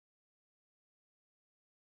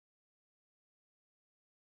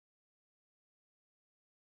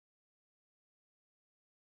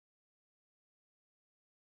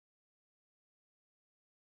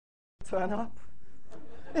turn up.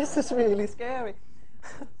 This is really scary.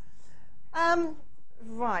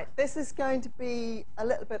 Right, this is going to be a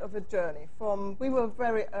little bit of a journey from, we were a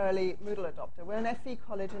very early Moodle adopter. We're an FE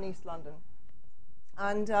college in East London.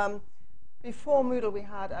 And before Moodle, we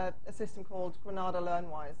had a system called Granada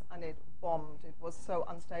LearnWise, and it bombed. It was so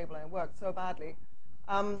unstable, and it worked so badly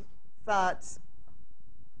that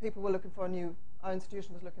people were looking for our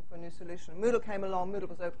institution was looking for a new solution. Moodle came along. Moodle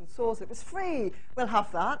was open source. It was free. We'll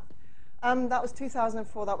have that. That was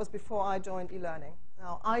 2004. That was before I joined e-learning.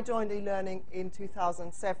 Now, I joined e-learning in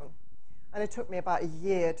 2007, and it took me about a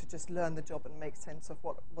year to just learn the job and make sense of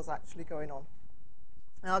what was actually going on.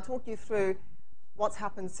 Now, I'll talk you through what's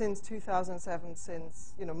happened since 2007,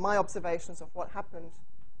 since my observations of what happened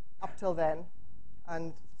up till then,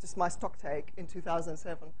 and just my stock take in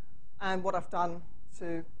 2007, and what I've done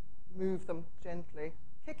to move them gently,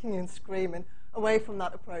 kicking and screaming, away from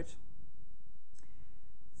that approach.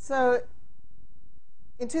 So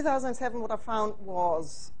in 2007, what I found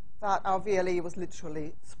was that our VLE was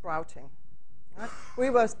literally sprouting. Right?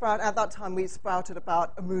 At that time, we sprouted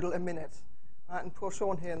about a Moodle a minute. Right? And poor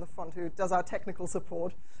Sean here in the front, who does our technical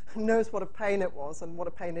support, knows what a pain it was and what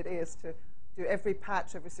a pain it is to do every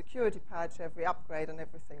patch, every security patch, every upgrade and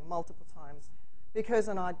everything multiple times. Because,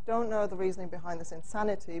 and I don't know the reasoning behind this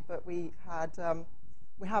insanity, but we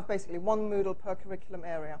have basically one Moodle per curriculum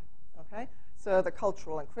area. Okay? So the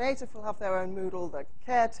cultural and creative will have their own Moodle, the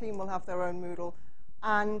care team will have their own Moodle,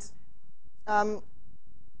 and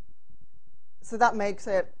so that makes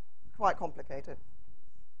it quite complicated.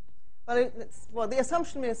 But the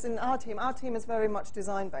assumption is in our team is very much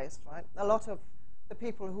design-based, right? A lot of the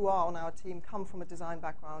people who are on our team come from a design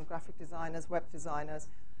background, graphic designers, web designers.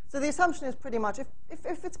 So the assumption is pretty much if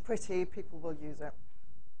it's pretty, people will use it.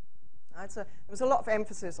 Right, so there was a lot of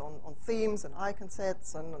emphasis on themes and icon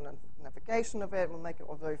sets and navigation of it. We'll make it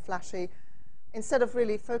all very flashy, instead of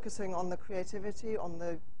really focusing on the creativity, on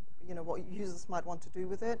the what users might want to do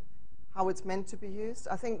with it, how it's meant to be used.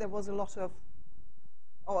 I think there was a lot of,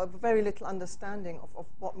 or very little understanding of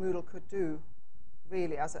what Moodle could do,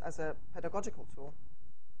 really, as a pedagogical tool.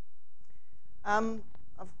 I've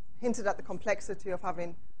hinted at the complexity of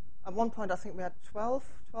having, at one point I think we had 12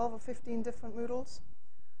 or 15 different Moodles.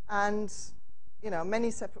 And,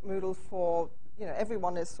 many separate Moodles for,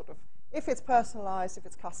 everyone is sort of, if it's personalized, if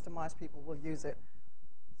it's customized, people will use it.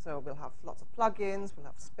 So we'll have lots of plugins, we'll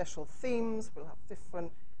have special themes, we'll have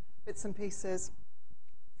different bits and pieces.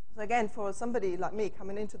 So again, for somebody like me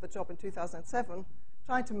coming into the job in 2007,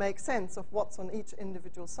 trying to make sense of what's on each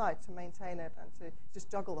individual site to maintain it and to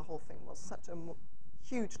just juggle the whole thing was such a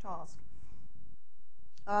huge task.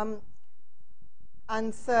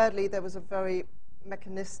 And thirdly, there was a very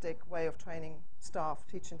mechanistic way of training staff,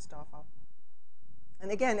 teaching staff up.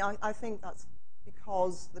 And again, I think that's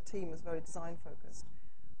because the team is very design-focused,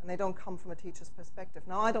 and they don't come from a teacher's perspective.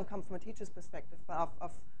 Now, I don't come from a teacher's perspective, but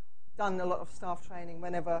I've done a lot of staff training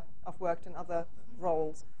whenever I've worked in other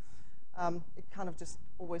roles. It kind of just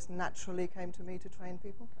always naturally came to me to train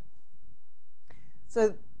people.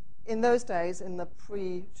 So in those days, in the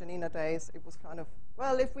pre-Janina days, it was kind of,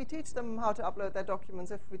 well, if we teach them how to upload their documents,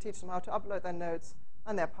 if we teach them how to upload their notes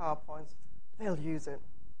and their PowerPoints, they'll use it.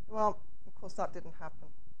 Well, of course, that didn't happen.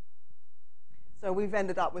 So we've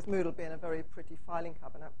ended up with Moodle being a very pretty filing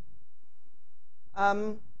cabinet.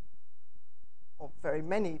 Or very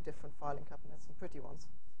many different filing cabinets and pretty ones.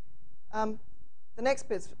 The next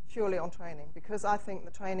bit's purely on training, because I think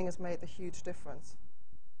the training has made the huge difference.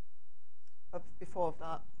 But before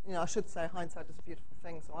that, I should say hindsight is a beautiful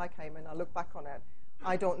thing. So I came in, I look back on it.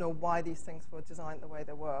 I don't know why these things were designed the way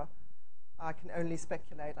they were. I can only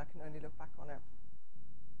speculate. I can only look back on it,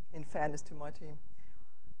 in fairness to my team.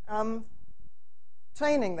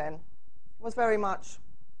 Training, then, was very much,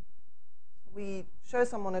 we show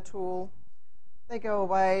someone a tool, they go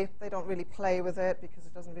away, they don't really play with it because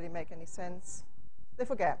it doesn't really make any sense. They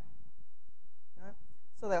forget. Right?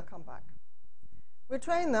 So they'll come back. We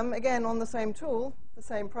train them, again, on the same tool, the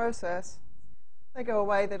same process. They go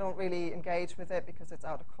away, they don't really engage with it because it's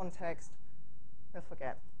out of context. They'll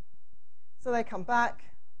forget. So they come back,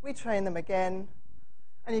 we train them again,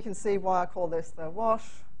 and you can see why I call this the wash,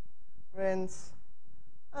 rinse,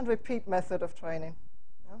 and repeat method of training.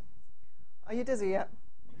 Yeah? Are you dizzy yet?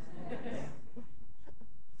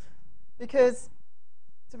 Because,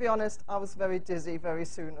 to be honest, I was very dizzy very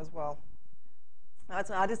soon as well.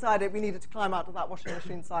 So I decided we needed to climb out of that washing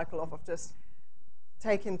machine cycle of just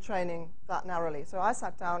taking training that narrowly. So I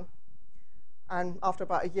sat down, and after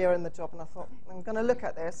about a year in the job, and I thought, I'm going to look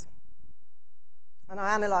at this. And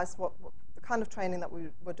I analyzed what the kind of training that we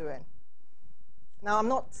were doing. Now, I'm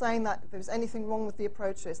not saying that there's anything wrong with the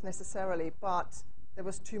approaches necessarily, but there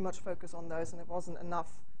was too much focus on those, and it wasn't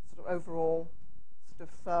enough sort of overall sort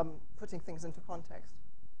of putting things into context.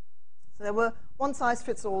 So there were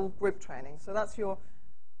one-size-fits-all group training. So that's your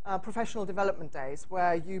professional development days,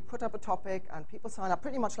 where you put up a topic and people sign up,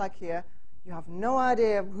 pretty much like here. You have no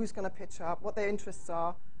idea who's going to pitch up, what their interests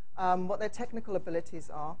are, what their technical abilities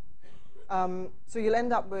are. So you'll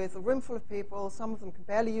end up with a room full of people. Some of them can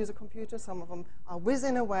barely use a computer. Some of them are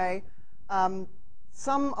whizzing away.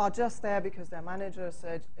 Some are just there because their manager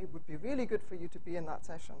said it would be really good for you to be in that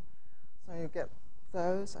session. So you get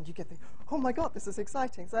those, and you get the, oh my God, this is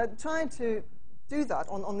exciting. So trying to do that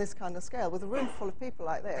on this kind of scale with a room full of people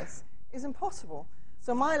like this is impossible.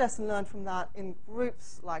 So my lesson learned from that, in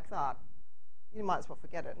groups like that, you might as well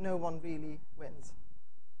forget it. No one really wins.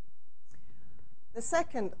 The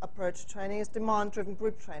second approach to training is demand-driven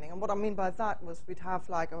group training. And what I mean by that was we'd have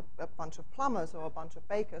like a bunch of plumbers or a bunch of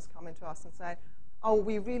bakers come into us and say, oh,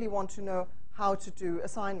 we really want to know how to do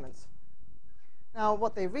assignments. Now,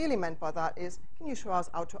 what they really meant by that is, can you show us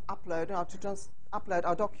how to upload and how to just upload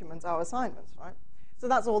our documents, our assignments, right? So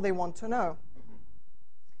that's all they want to know.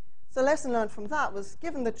 So lesson learned from that was,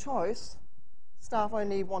 given the choice, staff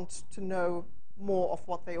only want to know more of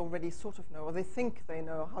what they already sort of know, or they think they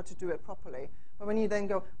know how to do it properly. But when you then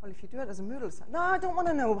go, well, if you do it as a Moodle assignment, no, I don't want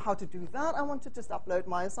to know how to do that. I want to just upload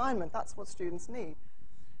my assignment. That's what students need.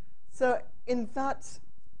 So in that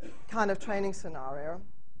kind of training scenario,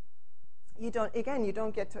 you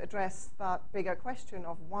don't get to address that bigger question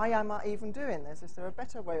of, why am I even doing this? Is there a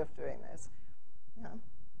better way of doing this? Yeah.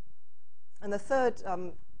 And the third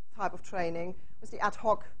type of training was the ad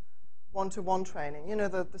hoc one-to-one training. You know,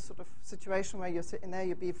 the sort of situation where you're sitting there,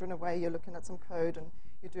 you're beavering away, you're looking at some code, and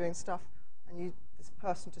you're doing stuff, and this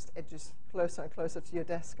person just edges closer and closer to your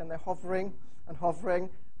desk, and they're hovering and hovering.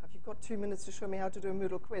 Have you got 2 minutes to show me how to do a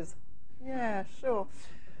Moodle quiz? Yeah, sure.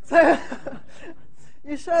 So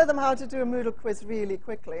you show them how to do a Moodle quiz really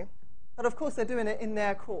quickly. But of course, they're doing it in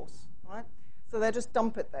their course, right? So they just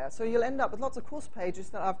dump it there. So you'll end up with lots of course pages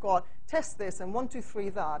that I've got, test this, and 1, 2, 3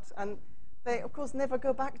 that. And they, of course, never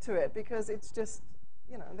go back to it, because it's just,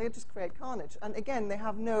 you know, they just create carnage. And again, they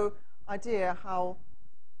have no idea how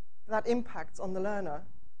that impacts on the learner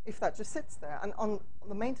if that just sits there, and on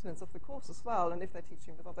the maintenance of the course as well, and if they're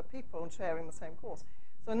teaching with other people and sharing the same course.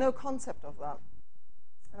 So no concept of that.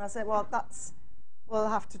 And I said, well, we'll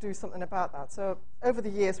have to do something about that. So over the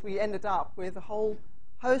years, we ended up with a whole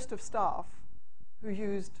host of staff who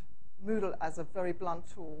used Moodle as a very blunt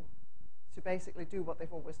tool to basically do what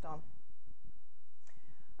they've always done.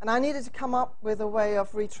 And I needed to come up with a way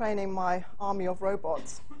of retraining my army of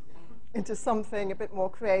robots into something a bit more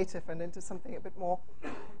creative and into something a bit more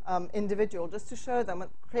individual, just to show them.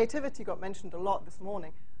 And creativity got mentioned a lot this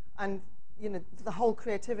morning. And you know, the whole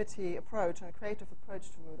creativity approach and a creative approach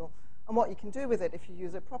to Moodle, and what you can do with it if you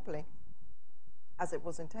use it properly, as it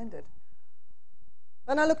was intended.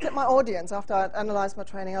 Then I looked at my audience. After I'd analyzed my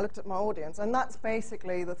training, I looked at my audience, and that's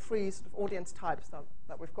basically the 3 sort of audience types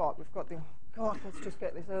that we've got. We've got the, God, let's just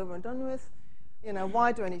get this over and done with. You know,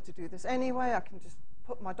 why do I need to do this anyway? I can just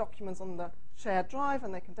put my documents on the shared drive,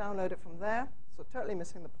 and they can download it from there. So totally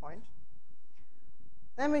missing the point.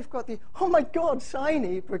 Then we've got the, oh my God,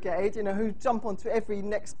 shiny brigade, you know, who jump onto every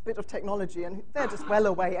next bit of technology, and they're just well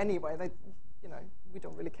away anyway. They, you know, we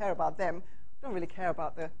don't really care about them. Don't really care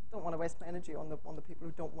about don't want to waste my energy on the people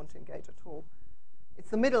who don't want to engage at all.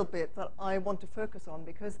 It's the middle bit that I want to focus on,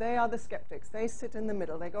 because they are the skeptics. They sit in the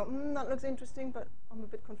middle. They go, that looks interesting, but I'm a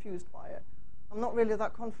bit confused by it. I'm not really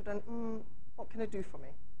that confident. What can it do for me?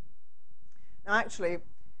 Now, actually,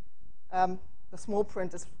 the small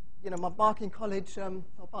print is, you know, my Barking College,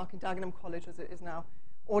 or Barking Dagenham College as it is now,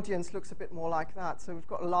 audience looks a bit more like that. So we've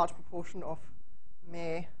got a large proportion of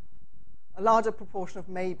meh, a larger proportion of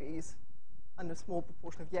maybes, and a small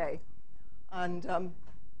proportion of yay. And I'm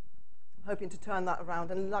hoping to turn that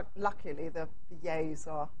around. And luckily, the yays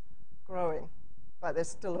are growing, but there's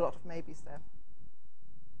still a lot of maybes there.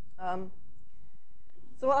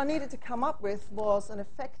 So what I needed to come up with was an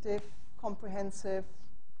effective, comprehensive,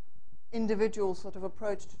 individual sort of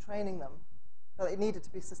approach to training them. But it needed to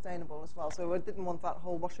be sustainable as well. So I didn't want that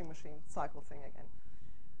whole washing machine cycle thing again.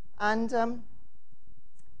 And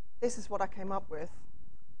this is what I came up with.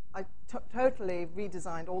 I totally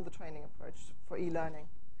redesigned all the training approach for e-learning.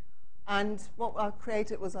 And what I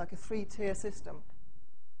created was like a 3-tier system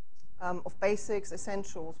of basics,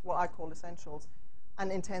 essentials, what I call essentials,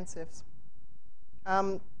 and intensives.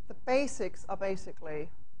 The basics are basically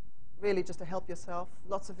really just to help yourself.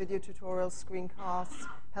 Lots of video tutorials, screencasts,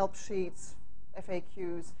 help sheets,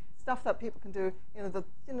 FAQs. stuff that people can do.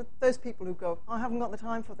 Those people who go, I haven't got the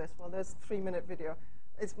time for this. Well, there's a 3-minute video.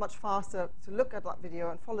 It's much faster to look at that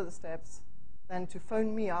video and follow the steps than to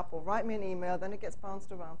phone me up or write me an email. Then it gets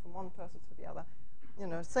bounced around from one person to the other.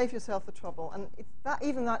 Save yourself the trouble. And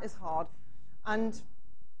even that is hard. And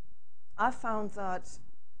I've found that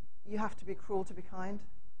you have to be cruel to be kind.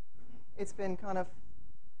 It's been kind of,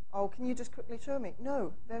 oh, can you just quickly show me?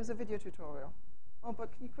 No, there's a video tutorial. Oh,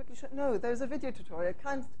 but can you quickly show? No, there's a video tutorial.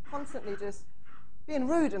 Constantly just being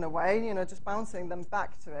rude in a way, just bouncing them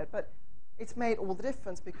back to it. But it's made all the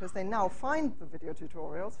difference because they now find the video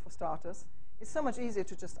tutorials, for starters. It's so much easier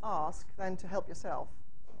to just ask than to help yourself.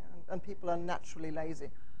 And people are naturally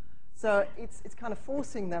lazy. So it's kind of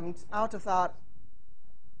forcing them out of that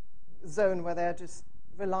zone where they're just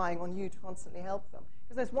relying on you to constantly help them.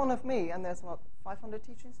 Because there's one of me, and there's, 500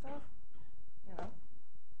 teaching staff?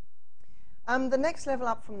 The next level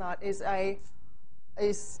up from that is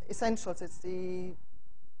Essentials. It's the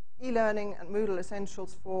e-learning and Moodle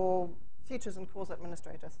Essentials for teachers and course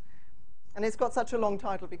administrators. And it's got such a long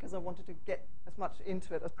title because I wanted to get as much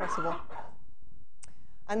into it as possible.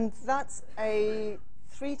 And that's a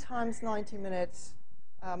 3 times 90-minute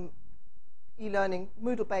e-learning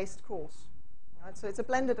Moodle-based course. Right? So it's a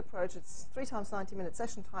blended approach. It's 3 times 90-minute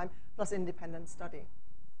session time plus independent study.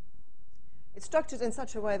 It's structured in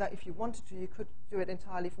such a way that if you wanted to, you could do it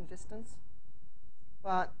entirely from distance.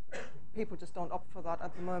 But people just don't opt for that.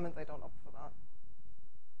 At the moment, they don't opt for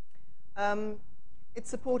that. It's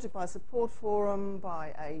supported by a support forum,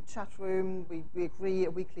 by a chat room. We agree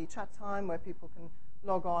a weekly chat time where people can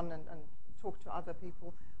log on and talk to other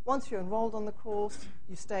people. Once you're enrolled on the course,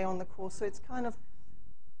 you stay on the course. So it's kind of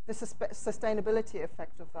the sustainability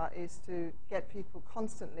effect of that is to get people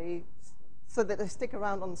constantly so that they stick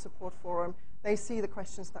around on the support forum. They see the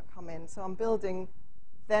questions that come in. So I'm building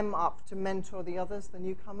them up to mentor the others, the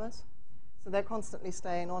newcomers. So they're constantly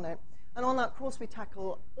staying on it. And on that course, we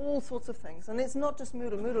tackle all sorts of things. And it's not just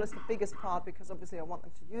Moodle. Moodle is the biggest part because obviously I want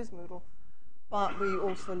them to use Moodle. But we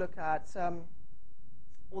also look at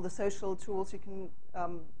all the social tools you can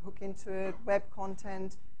hook into it, web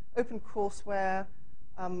content, open courseware,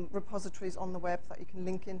 repositories on the web that you can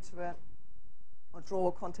link into it or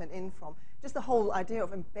draw content in from. Just the whole idea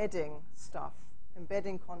of embedding stuff,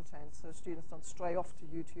 embedding content so students don't stray off to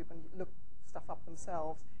YouTube and look stuff up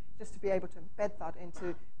themselves, just to be able to embed that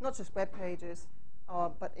into not just web pages,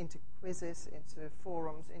 but into quizzes, into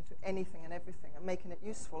forums, into anything and everything, and making it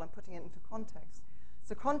useful and putting it into context.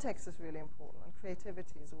 So context is really important, and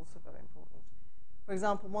creativity is also very important. For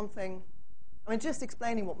example, one thing, just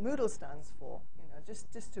explaining what Moodle stands for,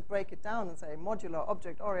 just to break it down and say modular,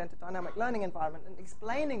 object-oriented, dynamic learning environment, and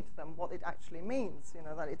explaining to them what it actually means,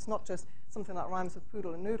 that it's not just something that rhymes with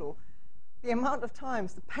poodle and noodle. The amount of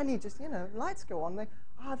times the penny just, lights go on,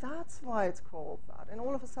 that's why it's called that. And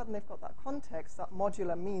all of a sudden they've got that context, that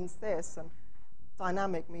modular means this and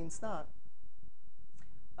dynamic means that.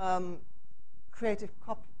 Creative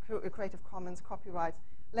Commons, copyright,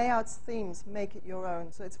 layouts, themes, make it your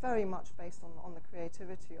own. So it's very much based on the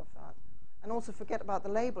creativity of that. And also forget about the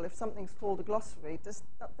label. If something's called a glossary,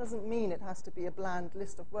 that doesn't mean it has to be a bland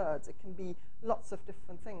list of words. It can be lots of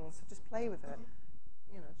different things. So just play with it.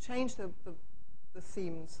 Change the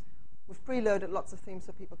themes. We've preloaded lots of themes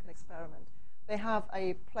so people can experiment. They have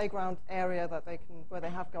a playground area where they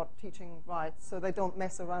have got teaching rights, so they don't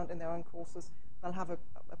mess around in their own courses. They'll have a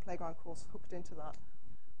playground course hooked into that.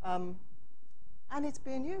 And it's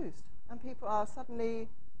being used. And people are suddenly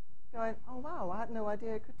going, oh, wow, I had no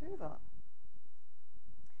idea I could do that.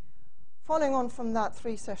 Following on from that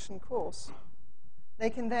 3-session course, they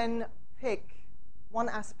can then pick one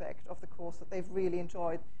aspect of the course that they've really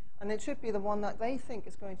enjoyed, and it should be the one that they think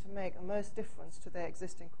is going to make the most difference to their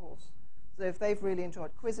existing course. So if they've really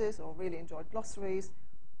enjoyed quizzes or really enjoyed glossaries,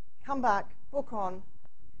 come back, book on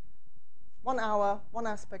 1 hour, one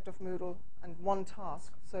aspect of Moodle, and one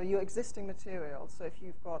task. So your existing material. So if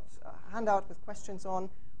you've got a handout with questions on,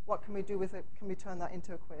 what can we do with it? Can we turn that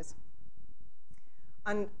into a quiz?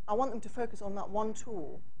 And I want them to focus on that one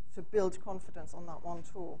tool, to build confidence on that one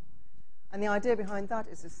tool. And the idea behind that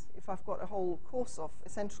is if I've got a whole course of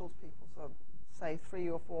essentials people, so say 3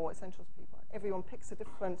 or 4 essentials people, everyone picks a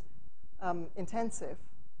different intensive,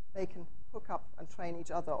 they can hook up and train each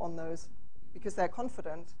other on those because they're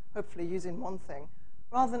confident, hopefully using one thing.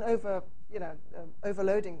 Rather than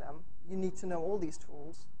overloading them, you need to know all these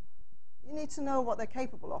tools. You need to know what they're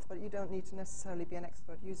capable of, but you don't need to necessarily be an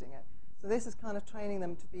expert using it. So this is kind of training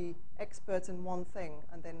them to be experts in one thing,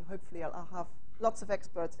 and then hopefully I'll have lots of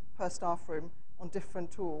experts per staff room on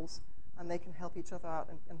different tools, and they can help each other out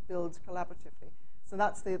and build collaboratively. So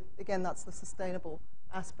that's the sustainable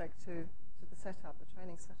aspect to the setup, the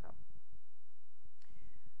training setup.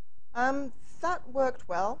 That worked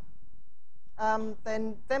well.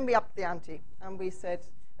 Then we upped the ante, and we said,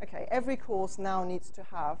 okay, every course now needs to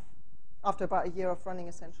have, after about a year of running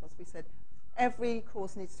Essentials, we said, every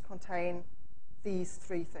course needs to contain these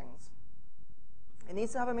 3 things. It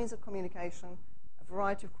needs to have a means of communication, a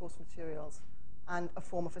variety of course materials, and a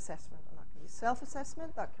form of assessment. And that can be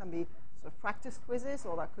self-assessment, that can be sort of practice quizzes,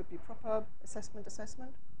 or that could be proper assessment.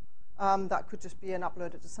 That could just be an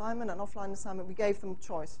uploaded assignment, an offline assignment. We gave them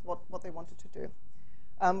choice, what they wanted to do.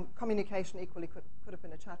 Communication equally could have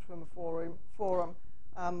been a chat room, a forum,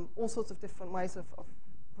 all sorts of different ways of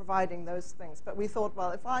providing those things. But we thought,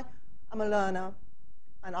 well, if I am a learner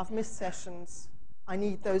and I've missed sessions, I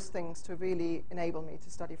need those things to really enable me to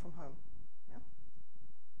study from home. Yeah?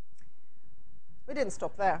 We didn't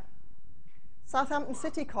stop there. Southampton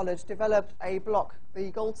City College developed a block,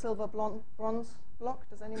 the gold, silver, bronze block.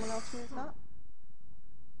 Does anyone else use that?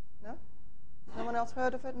 No? No one else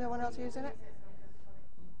heard of it? No one else using it?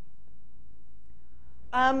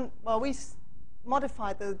 Well, we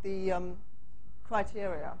modified the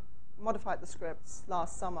criteria, modified the scripts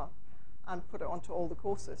last summer, and put it onto all the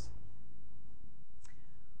courses.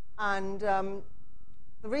 And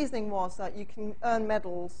the reasoning was that you can earn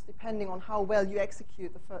medals depending on how well you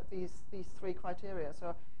execute these 3 criteria.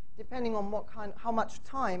 So depending on how much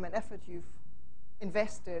time and effort you've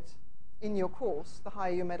invested in your course, the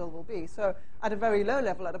higher your medal will be. So at a very low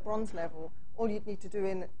level, at a bronze level, all you'd need to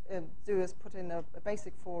do is put in a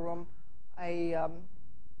basic forum, an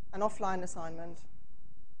offline assignment,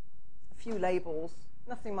 a few labels,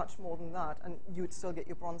 nothing much more than that, and you would still get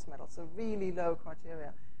your bronze medal. So really low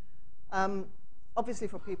criteria. Obviously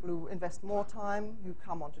for people who invest more time, who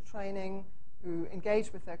come onto training, who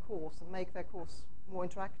engage with their course and make their course more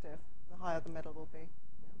interactive, the higher the medal will be. Yeah.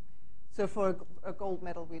 So for a gold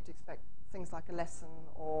medal, we'd expect things like a lesson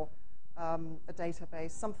or a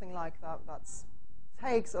database, something like that. That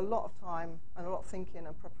takes a lot of time and a lot of thinking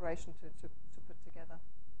and preparation to put together.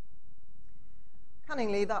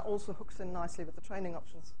 Cunningly, that also hooks in nicely with the training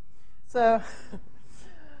options. So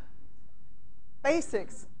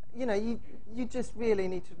basics, you just really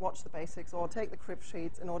need to watch the basics or take the crib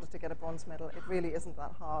sheets in order to get a bronze medal. It really isn't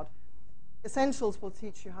that hard. Essentials will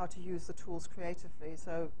teach you how to use the tools creatively.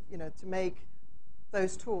 So, to make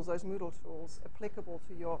those tools, those Moodle tools, applicable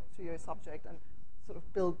to your subject and sort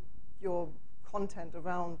of build your content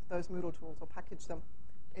around those Moodle tools or package them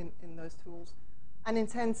in those tools. And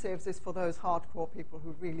intensives is for those hardcore people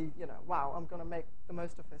who really, wow, I'm going to make the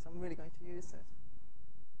most of this. I'm really going to use this.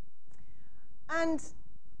 And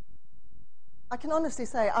I can honestly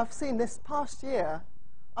say I've seen this past year,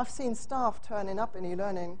 I've seen staff turning up in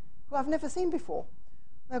e-learning who I've never seen before.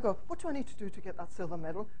 They'll go, what do I need to do to get that silver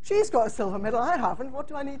medal? She's got a silver medal, I haven't. What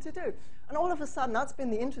do I need to do? And all of a sudden, that's been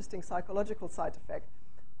the interesting psychological side effect.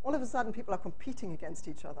 All of a sudden, people are competing against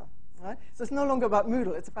each other. Right? So it's no longer about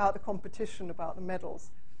Moodle, it's about the competition, about the medals.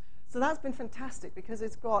 So that's been fantastic because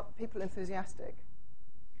it's got people enthusiastic.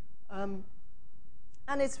 And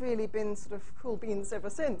it's really been sort of cool beans ever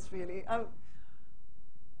since, really.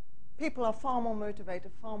 People are far more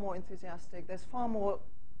motivated, far more enthusiastic. There's far more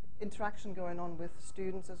interaction going on with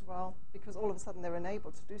students as well because all of a sudden they're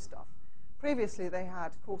enabled to do stuff. Previously, they had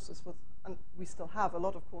courses with, and we still have a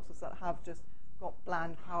lot of courses that have just got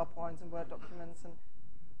bland PowerPoints and Word documents and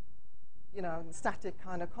static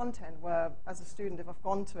kind of content where, as a student, if I've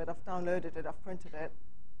gone to it, I've downloaded it, I've printed it,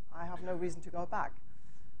 I have no reason to go back.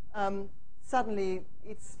 Suddenly,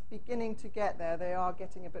 it's beginning to get there. They are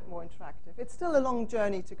getting a bit more interactive. It's still a long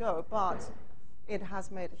journey to go, but it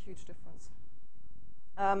has made a huge difference.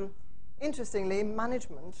 Interestingly,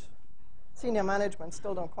 senior management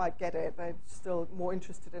still don't quite get it. They're still more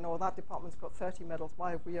interested in, that department's got 30 medals,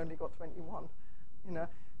 why have we only got 21?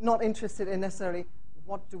 Not interested in necessarily,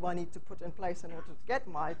 what do I need to put in place in order to get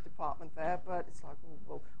my department there? But it's like,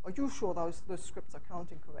 well, are you sure those scripts are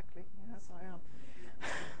counting correctly? Yes, I am.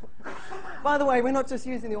 By the way, we're not just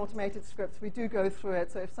using the automated scripts. We do go through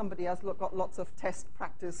it. So if somebody has got lots of test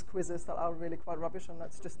practice quizzes that are really quite rubbish and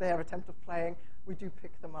that's just their attempt of playing, we do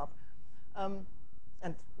pick them up and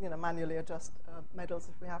manually adjust medals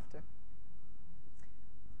if we have to.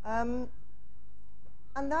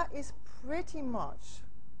 And that is pretty much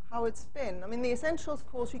how it's been. I mean, the Essentials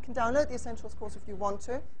course, you can download the Essentials course if you want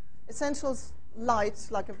to. Essentials Lite,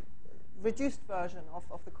 like a reduced version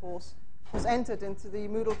of the course, was entered into the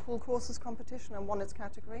Moodle Cool Courses competition and won its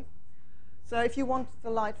category. So if you want the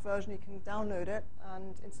Lite version, you can download it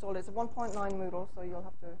and install it. It's a 1.9 Moodle, so you'll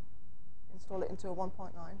have to install it into a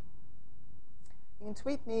 1.9. You can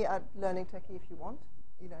tweet me at Learning Techie if you want,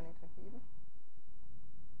 eLearning Techie even.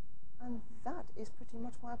 And that is pretty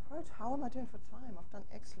much my approach. How am I doing for time? I've done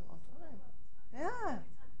excellent on time. Yeah,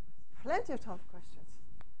 plenty of time for questions.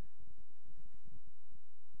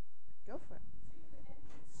 Go for it.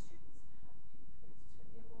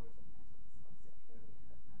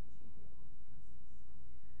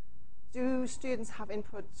 Do students have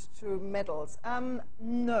input to medals?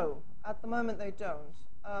 No, at the moment they don't.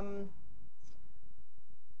 I'm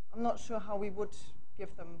not sure how we would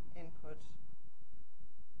give them input.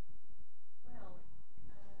 Well,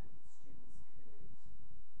 students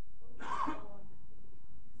could focus on the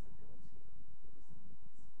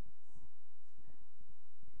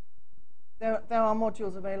usability. There are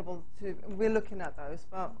modules available to, we're looking at those,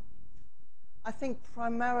 but I think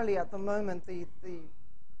primarily at the moment the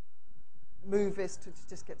move is to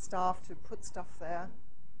just get staff to put stuff there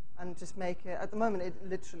and just make it, at the moment it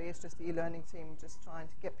literally is just the e-learning team just trying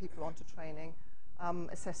to get people onto training,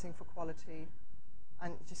 assessing for quality,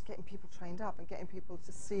 and just getting people trained up and getting people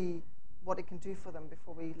to see what it can do for them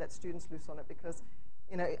before we let students loose on it, because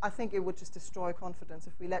I think it would just destroy confidence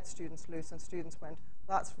if we let students loose and students went,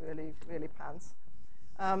 that's really, really pants.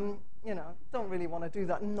 Don't really want to do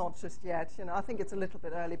that, not just yet. I think it's a little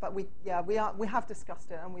bit early, but we have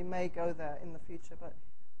discussed it, and we may go there in the future. But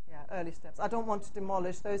yeah, early steps. I don't want to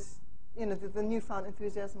demolish those, the newfound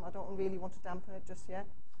enthusiasm. I don't really want to dampen it just yet.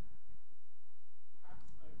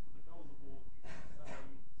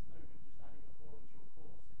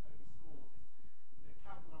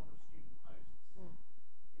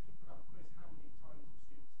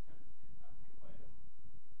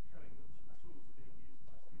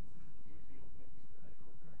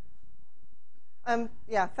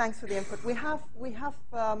 Yeah, thanks for the input. We have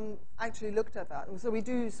actually looked at that. So we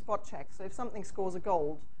do spot checks. So if something scores a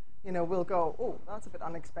gold, we'll go, oh, that's a bit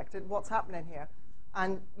unexpected. What's happening here?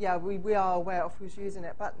 And yeah, we are aware of who's using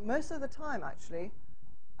it. But most of the time, actually,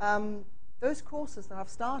 those courses that have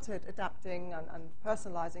started adapting and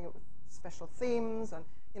personalizing it with special themes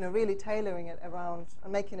and really tailoring it around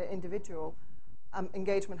and making it individual,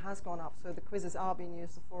 engagement has gone up. So the quizzes are being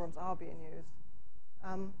used, the forums are being used.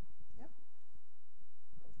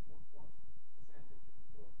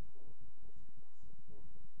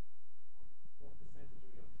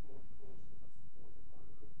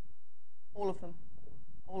 All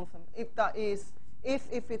of them. If that is, if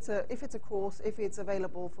it's a course, if it's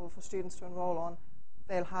available for students to enroll on,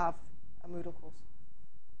 they'll have a Moodle course.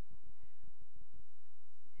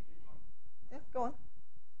 Yeah, go on.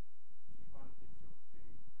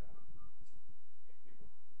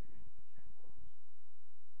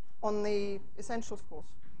 On the Essentials course.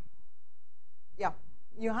 Yeah,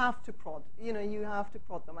 you have to prod. You have to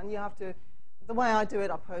prod them, and you have to. The way I do it,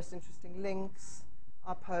 I post interesting links.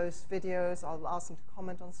 I'll post videos, I'll ask them to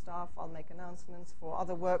comment on stuff, I'll make announcements for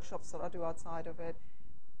other workshops that I do outside of it.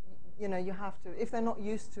 You have to, if they're not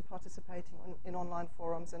used to participating in online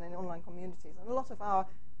forums and in online communities, and a lot of our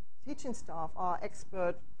teaching staff are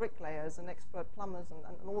expert bricklayers and expert plumbers and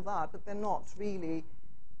all that, but they're not really,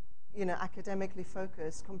 academically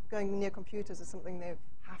focused. Going near computers is something they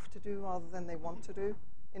have to do rather than they want to do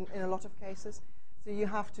in a lot of cases. So you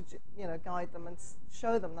have to, guide them and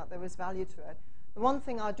show them that there is value to it. The one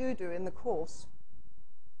thing I do in the course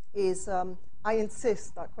is I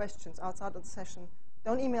insist that questions outside of the session,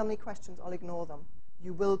 don't email me questions, I'll ignore them.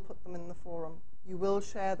 You will put them in the forum. You will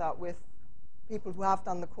share that with people who have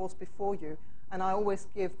done the course before you. And I always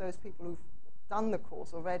give those people who've done the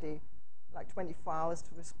course already like 24 hours to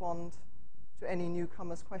respond to any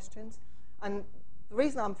newcomers' questions. And the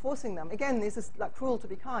reason I'm forcing them, again, this is like cruel to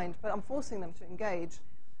be kind, but I'm forcing them to engage.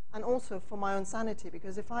 And also for my own sanity,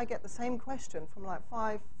 because if I get the same question from like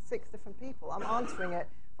 5, 6 different people, I'm answering it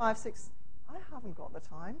 5, 6, I haven't got the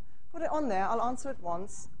time. Put it on there, I'll answer it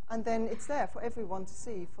once, and then it's there for everyone to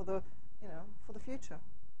see for the, for the future.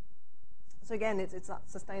 So again, it's that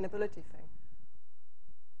sustainability thing.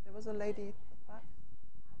 There was a lady at the back.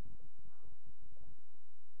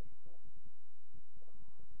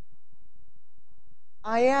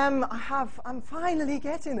 I'm finally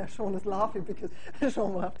getting there. Sean is laughing because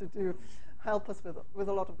Sean will have to help us with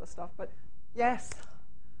a lot of the stuff. But yes,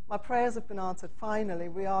 my prayers have been answered. Finally,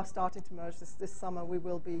 we are starting to merge this summer. We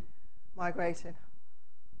will be migrating.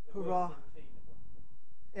 Hurrah.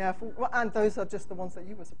 Yeah, and those are just the ones that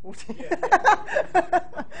you were supporting.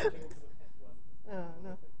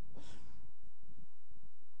 No.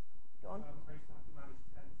 Go on.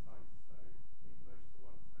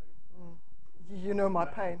 You know my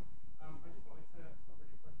pain. I just wanted to, it's not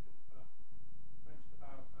really a question, but you mentioned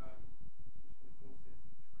about teaching resources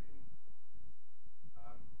and training.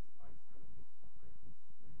 I kind of think software called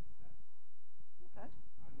Screen Steps. Okay.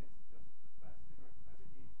 And it's just the best thing I've ever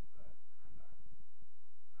used for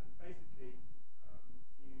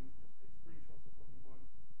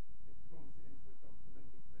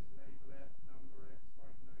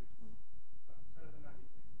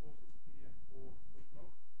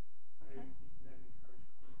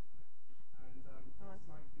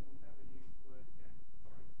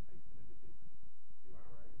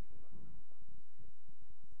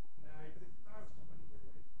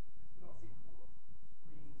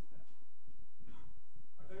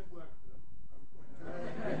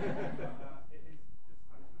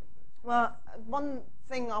one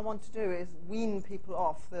thing I want to do is wean people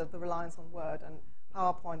off the reliance on Word and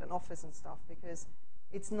PowerPoint and Office and stuff, because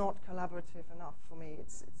it's not collaborative enough for me.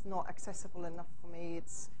 It's not accessible enough for me.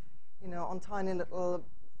 It's, on tiny little,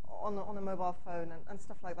 on a mobile phone and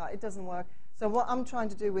stuff like that. It doesn't work. So what I'm trying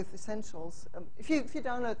to do with Essentials, if you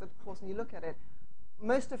download the course and you look at it,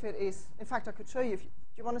 most of it is, in fact, I could show you. Do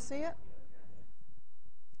you want to see it?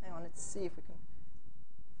 Hang on, let's see if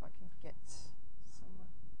I can get somewhere.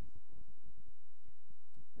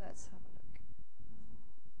 Let's have a look.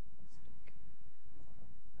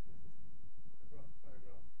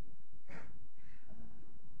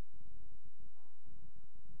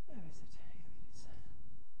 Where is it? Here it is.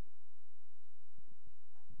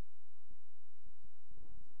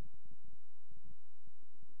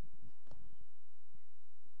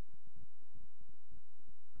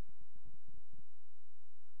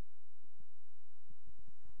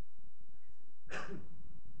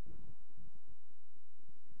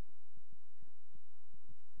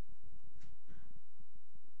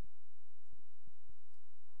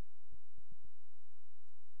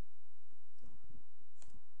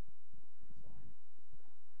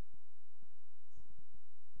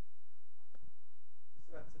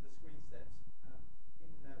 So back to the screen steps.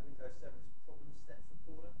 In Windows 7, it's problem steps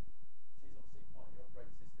recorder, which is obviously part of your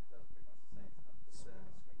operating system. Does pretty much the same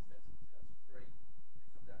stuff as screen steps. That's free.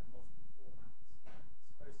 It comes out in multiple formats.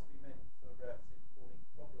 It's supposed to be meant for recording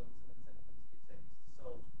problems and then sending them to your techies to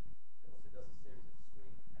solve. It also does a series of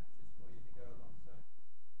screen captures for you to go along.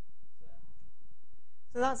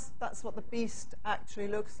 So that's what the beast actually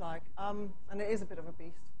looks like, and it is a bit of a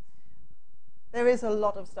beast. There is a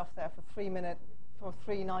lot of stuff there for 3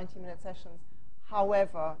 90-minute sessions.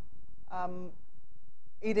 However,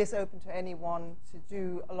 it is open to anyone to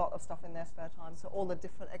do a lot of stuff in their spare time, so all the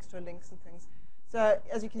different extra links and things. So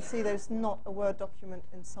as you can see, there's not a Word document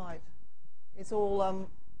inside. It's all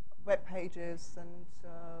web pages and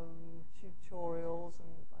tutorials and,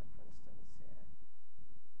 like, for instance, here.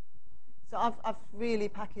 So I've really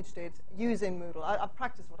packaged it using Moodle. I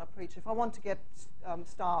practice what I preach. If I want to get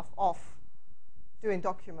staff off doing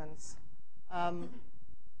documents,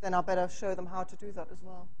 then I better show them how to do that as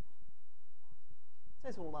well. So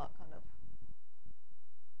it's all that kind of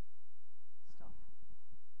stuff.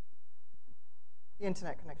 The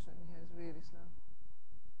internet connection in here is really slow.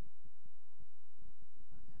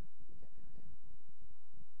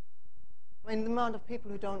 I mean, the amount of people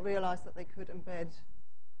who don't realize that they could embed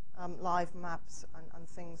live maps and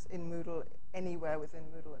things in Moodle anywhere within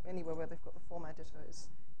Moodle, anywhere where they've got the form editor is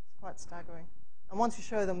quite staggering. And once you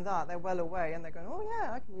show them that, they're well away, and they're going, oh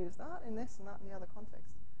yeah, I can use that in this and that and the other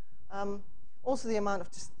context. Also, the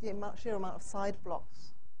sheer amount of side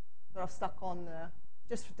blocks that are stuck on there,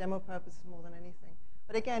 just for demo purposes more than anything.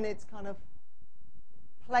 But again, it's kind of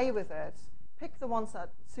play with it. Pick the ones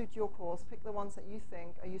that suit your course. Pick the ones that you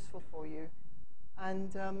think are useful for you,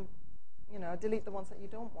 and delete the ones that you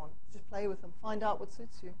don't want. Just play with them. Find out what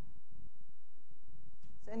suits you.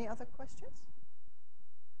 Is there any other questions?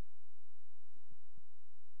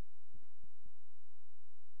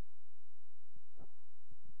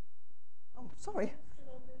 Oh, sorry.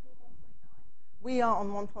 We are on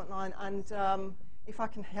 1.9, and if I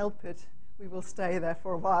can help it, we will stay there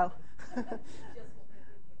for a while.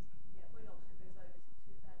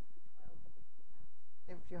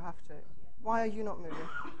 If you have to. Why are you not moving?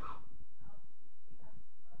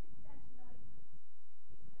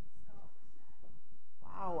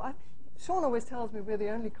 Wow. Sean always tells me we're the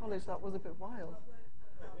only college that was a bit wild.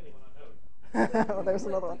 Oh, there's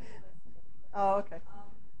another one. Oh, okay.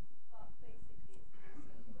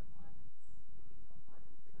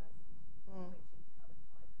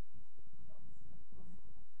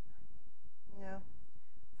 Yeah.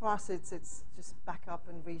 For us, it's just backup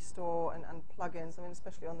and restore and plugins. I mean,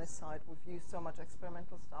 especially on this side, we've used so much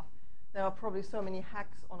experimental stuff. There are probably so many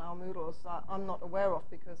hacks on our Moodles that I'm not aware of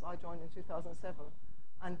because I joined in 2007.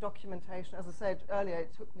 And documentation, as I said earlier,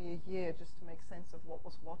 it took me a year just to make sense of what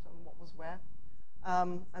was what and what was where.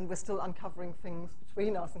 And we're still uncovering things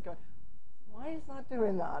between us and going, why is that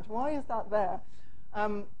doing that? Why is that there?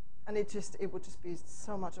 And it would just be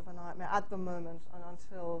so much of a nightmare at the moment and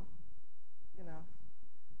until,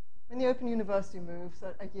 when the Open University moves,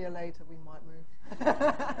 a year later we might move.